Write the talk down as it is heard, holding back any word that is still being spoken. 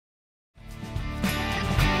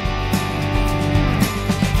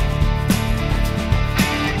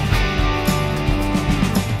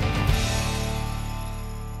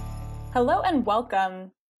Hello and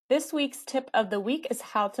welcome. This week's tip of the week is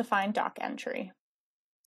how to find doc entry.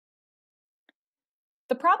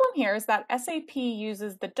 The problem here is that SAP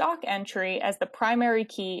uses the doc entry as the primary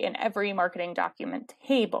key in every marketing document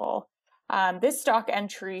table. This doc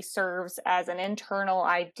entry serves as an internal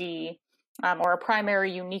ID or a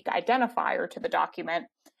primary unique identifier to the document,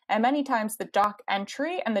 and many times the doc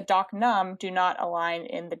entry and the doc num do not align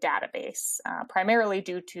in the database, primarily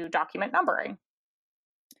due to document numbering.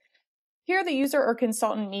 Here, the user or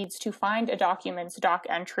consultant needs to find a document's doc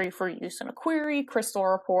entry for use in a query, crystal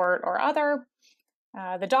report, or other.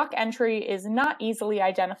 The doc entry is not easily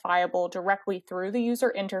identifiable directly through the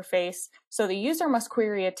user interface, so the user must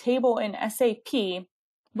query a table in SAP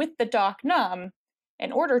with the doc num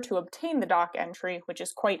in order to obtain the doc entry, which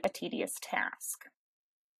is quite a tedious task.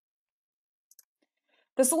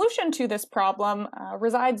 The solution to this problem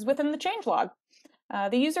resides within the changelog.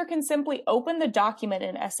 The user can simply open the document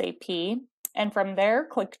in SAP and from there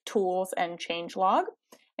click Tools and Changelog,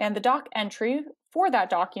 and the doc entry for that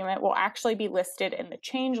document will actually be listed in the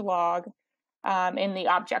changelog in the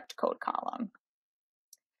object code column.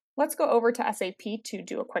 Let's go over to SAP to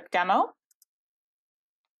do a quick demo.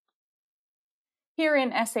 Here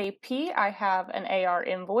in SAP, I have an AR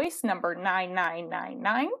invoice number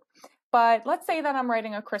 9999. But let's say that I'm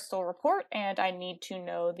writing a crystal report and I need to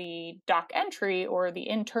know the doc entry or the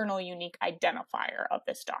internal unique identifier of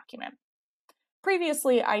this document.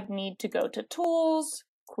 Previously, I'd need to go to Tools,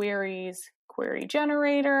 Queries, Query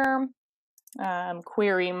Generator,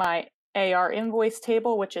 query my AR invoice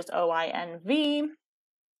table, which is OINV.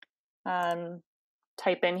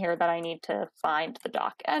 Type in here that I need to find the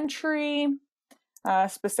doc entry,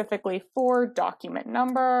 specifically for document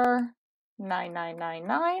number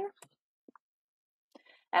 9999.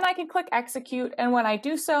 And I can click execute, and when I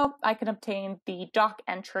do so, I can obtain the doc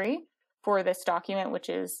entry for this document, which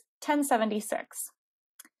is 1076.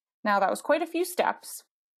 Now that was quite a few steps,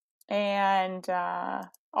 and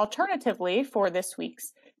alternatively for this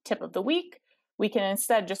week's tip of the week, we can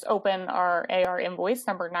instead just open our AR invoice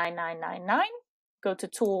number 9999, go to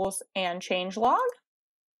Tools and Changelog,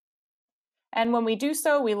 and when we do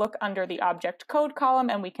so, we look under the object code column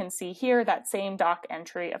and we can see here that same doc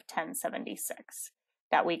entry of 1076.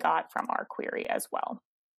 That we got from our query as well.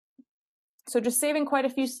 So just saving quite a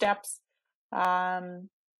few steps and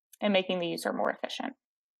making the user more efficient.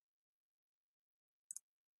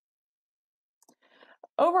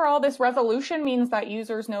 Overall, this resolution means that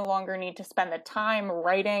users no longer need to spend the time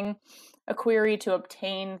writing a query to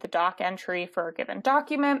obtain the doc entry for a given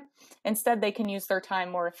document. Instead, they can use their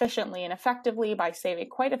time more efficiently and effectively by saving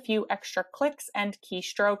quite a few extra clicks and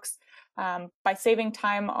keystrokes. By saving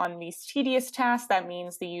time on these tedious tasks, that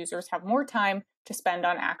means the users have more time to spend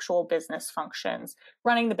on actual business functions,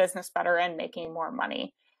 running the business better and making more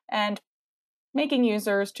money, and making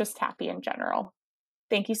users just happy in general.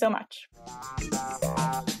 Thank you so much.